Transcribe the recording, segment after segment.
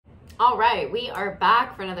All right, we are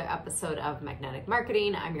back for another episode of Magnetic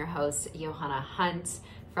Marketing. I'm your host, Johanna Hunt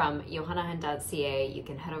from 𝐤𝐴Hunt.ca. You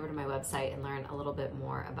can head over to my website and learn a little bit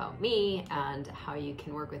more about me and how you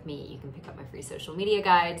can work with me. You can pick up my free social media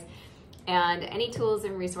guides, and any tools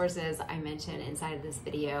and resources I mention inside of this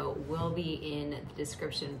video will be in the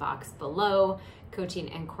description box below.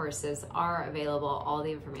 Coaching and courses are available. All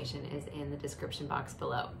the information is in the description box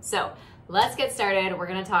below. So let's get started. We're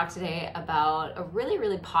going to talk today about a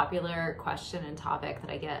really popular question and topic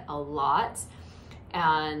that I get a lot.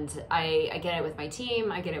 And I get it with my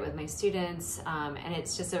team, I get it with my students, and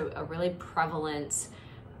it's just a really prevalent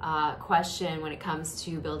question when it comes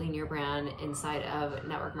to building your brand inside of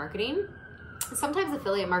network marketing. Sometimes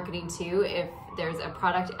affiliate marketing too, if there's a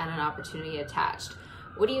product and an opportunity attached.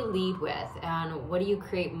 What do you lead with, and what do you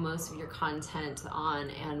create most of your content on,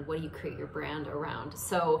 and what do you create your brand around?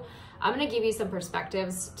 So I'm going to give you some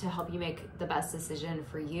perspectives to help you make the best decision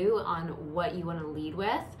for you on what you want to lead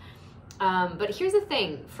with. But here's the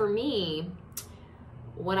thing, for me,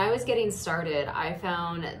 when I was getting started, I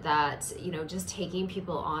found that, just taking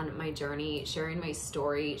people on my journey, sharing my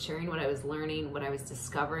story, sharing what I was learning, what I was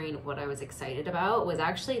discovering, what I was excited about was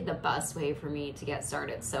actually the best way for me to get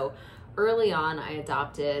started. So early on, I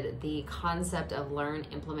adopted the concept of learn,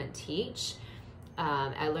 implement, teach.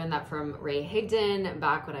 I learned that from Ray Higdon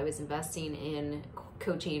back when I was investing in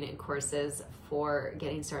coaching and courses for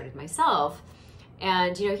getting started myself.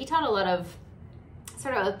 And, he taught a lot of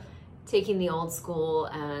sort of taking the old school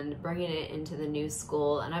and bringing it into the new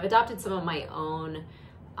school. And I've adopted some of my own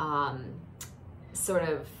sort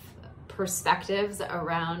of perspectives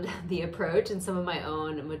around the approach and some of my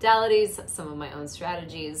own modalities, some of my own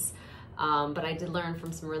strategies. But I did learn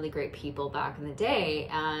from some really great people back in the day.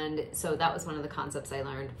 And so that was one of the concepts I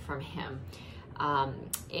learned from him.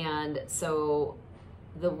 And so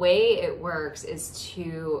the way it works is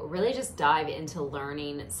to really just dive into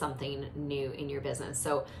learning something new in your business.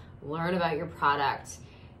 So learn about your product,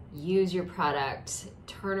 use your product,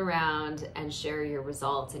 turn around and share your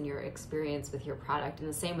results and your experience with your product. And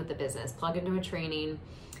the same with the business. Plug into a training.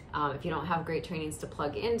 If you don't have great trainings to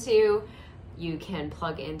plug into, you can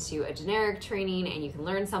plug into a generic training and you can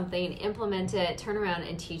learn something, implement it, turn around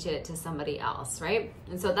and teach it to somebody else, right?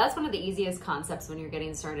 And so that's one of the easiest concepts when you're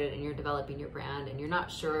getting started and you're developing your brand and you're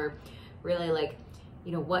not sure really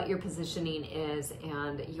what your positioning is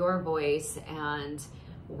and your voice and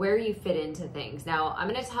where you fit into things. Now, I'm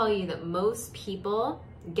going to tell you that most people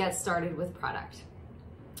get started with product.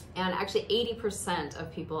 And actually 80%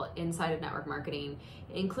 of people inside of network marketing,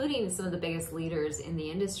 including some of the biggest leaders in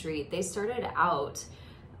the industry, they started out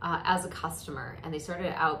as a customer, and they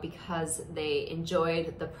started out because they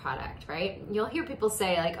enjoyed the product, right? You'll hear people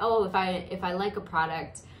say like, oh, if I like a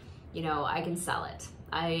product, I can sell it.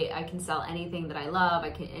 I can sell anything that I love.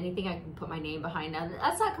 Anything I can put my name behind. Now,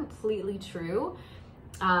 that's not completely true.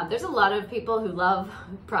 There's a lot of people who love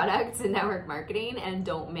products in network marketing and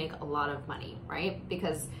don't make a lot of money, right?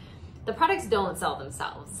 Because the products don't sell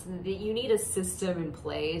themselves. You need a system in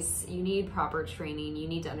place. You need proper training. You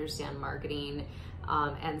need to understand marketing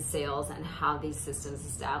and sales and how these systems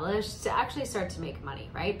established to actually start to make money,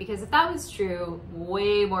 right? Because if that was true,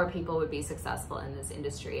 way more people would be successful in this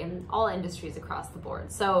industry and all industries across the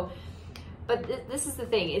board. So, but this is the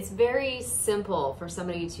thing, it's very simple for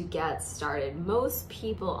somebody to get started. Most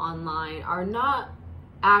people online are not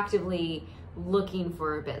actively looking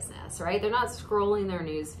for a business, right? They're not scrolling their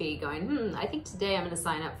news feed going, I think today I'm going to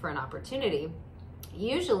sign up for an opportunity.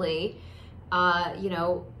 Usually,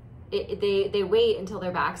 they wait until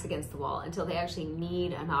their back's against the wall, until they actually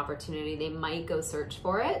need an opportunity. They might go search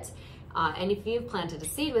for it. And if you've planted a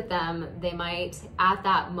seed with them, they might, at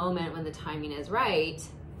that moment when the timing is right,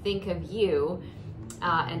 think of you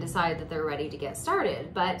and decide that they're ready to get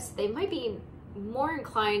started. But they might be more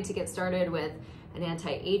inclined to get started with an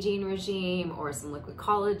anti-aging regime or some liquid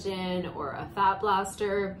collagen or a fat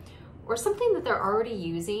blaster or something that they're already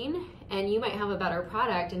using, and you might have a better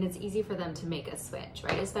product and it's easy for them to make a switch,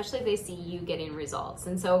 right? Especially if they see you getting results.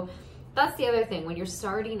 And so that's the other thing. When you're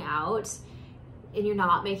starting out and you're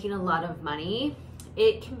not making a lot of money,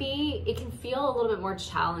 it can feel a little bit more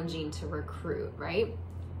challenging to recruit, right?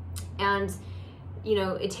 And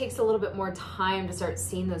it takes a little bit more time to start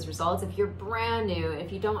seeing those results. If you're brand new,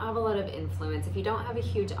 if you don't have a lot of influence, if you don't have a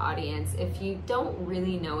huge audience, if you don't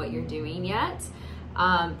really know what you're doing yet,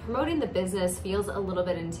 promoting the business feels a little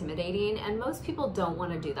bit intimidating, and most people don't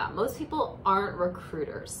want to do that. Most people aren't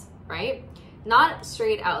recruiters, right? Not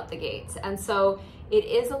straight out the gates. And so it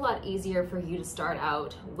is a lot easier for you to start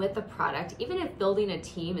out with a product, even if building a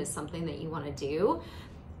team is something that you want to do,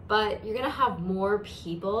 but you're going to have more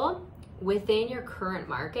people within your current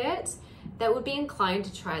market that would be inclined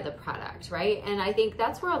to try the product, right? And I think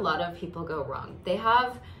that's where a lot of people go wrong. They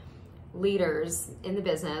have leaders in the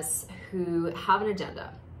business who have an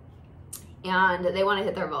agenda and they want to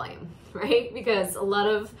hit their volume, right? Because a lot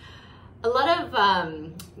of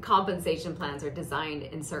compensation plans are designed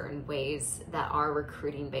in certain ways that are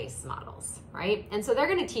recruiting based models, right? And so they're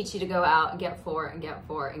going to teach you to go out and get 4 and get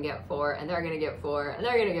 4 and get 4, and they're going to get 4 and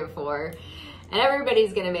they're going to get 4, and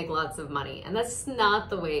everybody's going to make lots of money. And that's not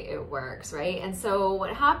the way it works, right? And so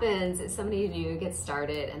what happens is somebody new gets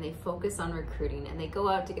started and they focus on recruiting and they go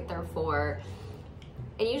out to get their 4.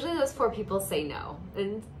 And usually those 4 people say no.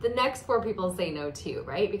 And the next 4 people say no too,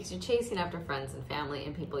 right? Because you're chasing after friends and family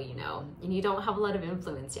and people you know, and you don't have a lot of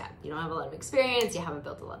influence yet. You don't have a lot of experience, you haven't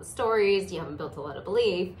built a lot of stories, you haven't built a lot of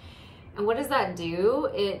belief. And what does that do?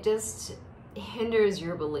 It just hinders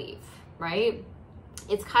your belief, right?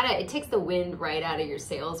 It takes the wind right out of your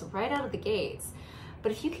sails, right out of the gates.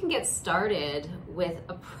 But if you can get started with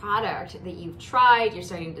a product that you've tried, you're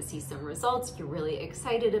starting to see some results, you're really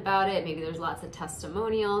excited about it, maybe there's lots of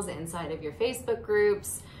testimonials inside of your Facebook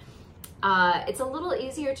groups, it's a little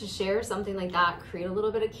easier to share something like that, create a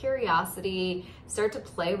little bit of curiosity, start to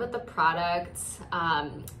play with the product.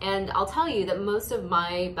 And I'll tell you that most of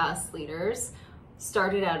my best leaders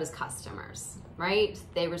started out as customers, right?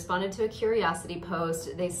 They responded to a curiosity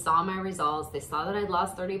post. They saw my results. They saw that I'd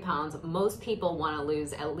lost 30 pounds. Most people want to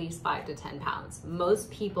lose at least 5 to 10 pounds.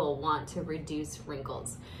 Most people want to reduce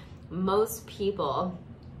wrinkles. Most people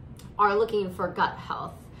are looking for gut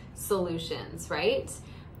health solutions, right?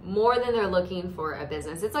 More than they're looking for a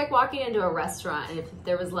business. It's like walking into a restaurant and if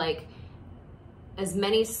there was like as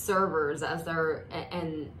many servers as there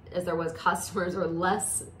was customers, or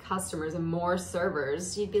less customers and more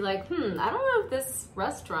servers, you'd be like, I don't know if this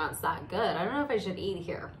restaurant's that good. I don't know if I should eat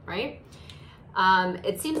here, right?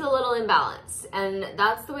 It seems a little imbalanced, and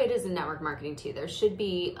that's the way it is in network marketing too. There should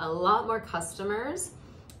be a lot more customers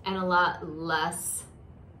and a lot less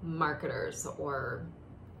marketers or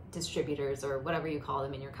distributors or whatever you call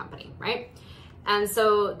them in your company, right? And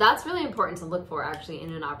so that's really important to look for actually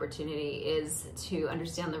in an opportunity, is to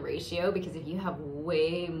understand the ratio, because if you have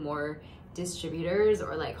way more distributors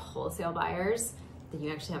or like wholesale buyers than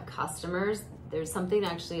you actually have customers, there's something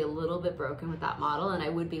actually a little bit broken with that model, and I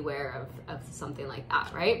would be aware of something like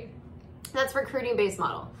that, right? That's recruiting based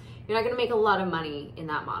model. You're not gonna make a lot of money in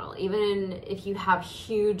that model, even if you have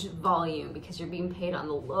huge volume, because you're being paid on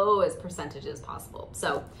the lowest percentages possible.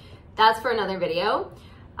 So that's for another video.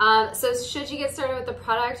 So should you get started with the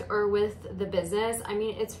product or with the business? I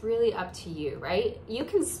mean, it's really up to you, right? You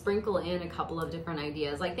can sprinkle in a couple of different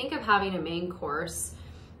ideas. Like think of having a main course,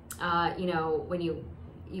 you know, when you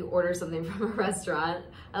order something from a restaurant.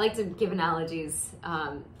 I like to give analogies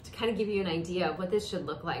to kind of give you an idea of what this should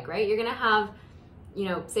look like, right? You're gonna have, you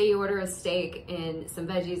know, say you order a steak and some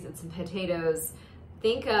veggies and some potatoes.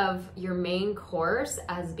 Think of your main course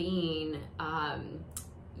as being,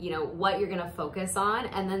 you know, what you're gonna focus on,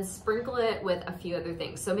 and then sprinkle it with a few other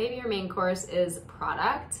things. So maybe your main course is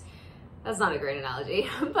product. That's not a great analogy,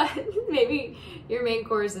 but maybe your main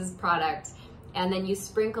course is product, and then you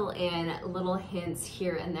sprinkle in little hints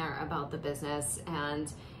here and there about the business.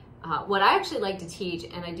 And what I actually like to teach,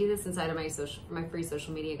 and I do this inside of my free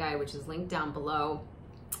social media guide, which is linked down below.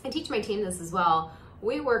 I teach my team this as well.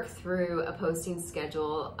 We work through a posting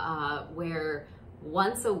schedule where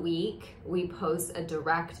once a week we post a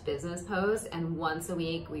direct business post, and once a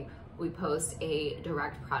week we post a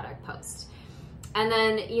direct product post. And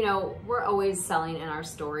then, you know, we're always selling in our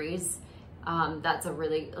stories. That's a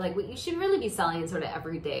really, like, you should really be selling sort of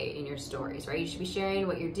every day in your stories, right? You should be sharing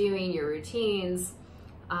what you're doing, your routines,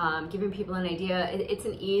 giving people an idea. It's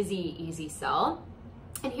an easy sell.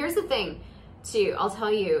 And here's the thing too, I'll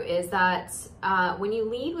tell you, is that when you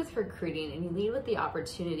lead with recruiting and you lead with the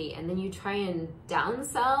opportunity, and then you try and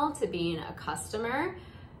downsell to being a customer,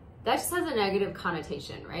 that just has a negative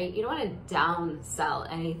connotation, right? You don't want to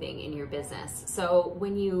downsell anything in your business. So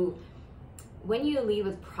when you lead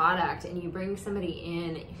with product and you bring somebody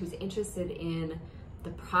in who's interested in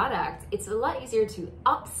the product, it's a lot easier to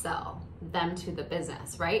upsell them to the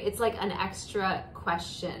business, right? It's like an extra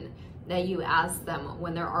question that you ask them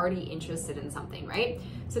when they're already interested in something, right?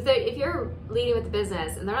 So if you're leading with the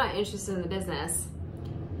business and they're not interested in the business,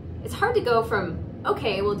 it's hard to go from,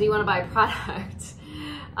 okay, well, do you want to buy product?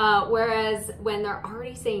 Whereas when they're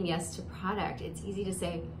already saying yes to product, it's easy to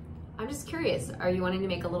say, I'm just curious, are you wanting to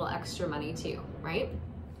make a little extra money too, right?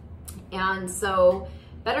 And so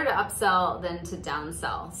better to upsell than to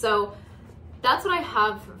downsell. So that's what I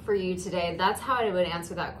have for you today. That's how I would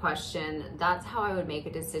answer that question. That's how I would make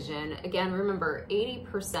a decision. Again, remember,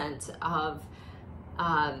 80% of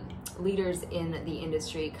leaders in the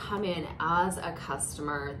industry come in as a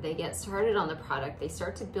customer. They get started on the product. They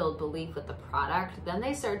start to build belief with the product. Then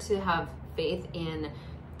they start to have faith in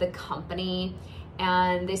the company,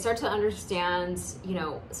 and they start to understand, you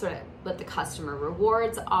know, sort of what the customer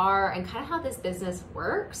rewards are and kind of how this business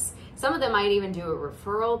works. Some of them might even do a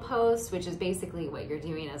referral post, which is basically what you're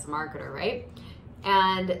doing as a marketer, right?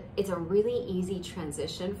 And it's a really easy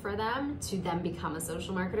transition for them to then become a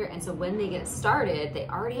social marketer. And so when they get started, they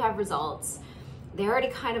already have results. They already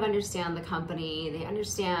kind of understand the company. They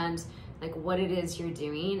understand like what it is you're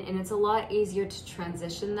doing. And it's a lot easier to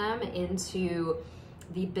transition them into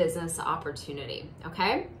the business opportunity,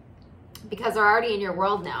 okay? Because they're already in your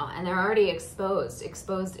world now and they're already exposed, which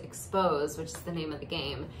is the name of the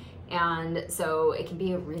game. And so it can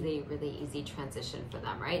be a really, really easy transition for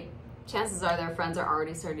them, right? Chances are their friends are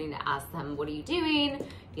already starting to ask them, what are you doing?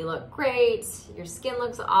 You look great. Your skin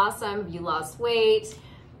looks awesome. You lost weight.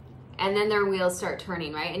 And then their wheels start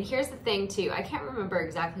turning, right? And here's the thing too. I can't remember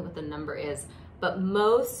exactly what the number is, but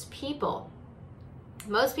most people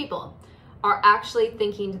are actually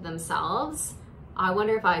thinking to themselves, I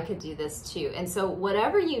wonder if I could do this too. And so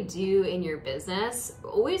whatever you do in your business,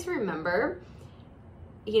 always remember,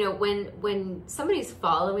 you know, when somebody's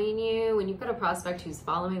following you, when you've got a prospect who's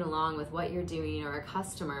following along with what you're doing, or a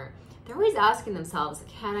customer, they're always asking themselves,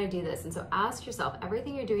 can I do this? And so ask yourself,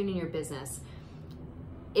 everything you're doing in your business,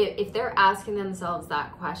 if they're asking themselves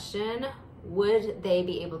that question, would they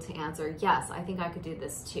be able to answer, yes, I think I could do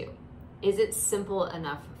this too? Is it simple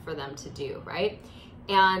enough for them to do, right?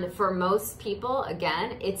 And for most people,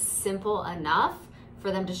 again, it's simple enough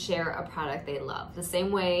for them to share a product they love. The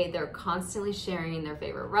same way they're constantly sharing their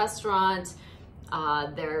favorite restaurant,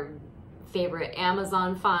 their favorite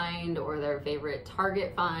Amazon find, or their favorite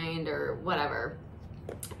Target find, or whatever.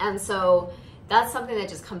 And so that's something that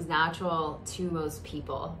just comes natural to most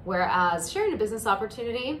people. Whereas sharing a business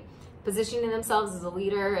opportunity, positioning themselves as a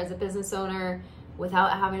leader, as a business owner,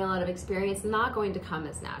 without having a lot of experience, not going to come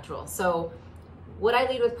as natural. So would I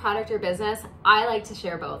lead with product or business? I like to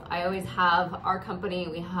share both. I always have. Our company,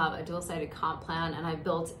 we have a dual-sided comp plan, and I've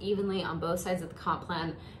built evenly on both sides of the comp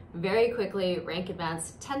plan very quickly, rank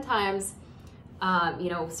advanced 10 times, you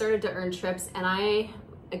know, started to earn trips. And I,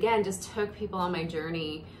 again, just took people on my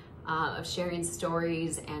journey of sharing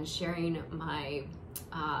stories and sharing my,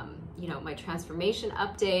 you know, my transformation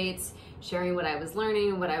updates, sharing what I was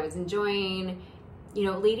learning, what I was enjoying, you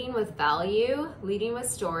know, leading with value, leading with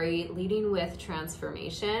story, leading with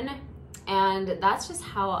transformation. And that's just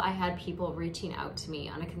how I had people reaching out to me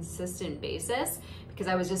on a consistent basis, because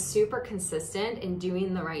I was just super consistent in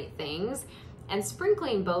doing the right things and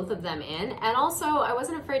sprinkling both of them in. And also I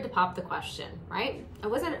wasn't afraid to pop the question, right? I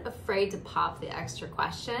wasn't afraid to pop the extra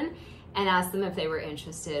question and ask them if they were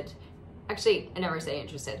interested. Actually, I never say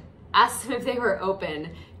interested. Ask them if they were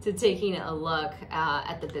open to taking a look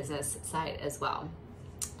at the business side as well.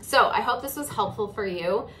 So I hope this was helpful for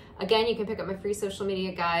you. Again, you can pick up my free social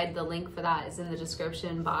media guide. The link for that is in the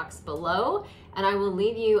description box below. And I will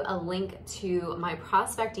leave you a link to my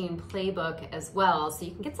prospecting playbook as well, so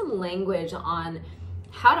you can get some language on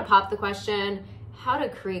how to pop the question, how to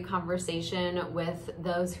create conversation with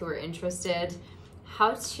those who are interested,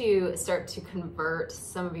 how to start to convert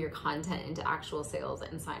some of your content into actual sales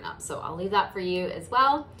and sign up. So I'll leave that for you as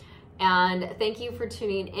well. And thank you for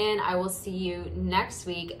tuning in. I will see you next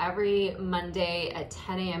week. Every Monday at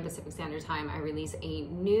 10 a.m. Pacific Standard Time, I release a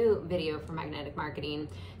new video for magnetic marketing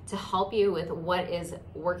to help you with what is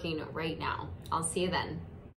working right now. I'll see you then.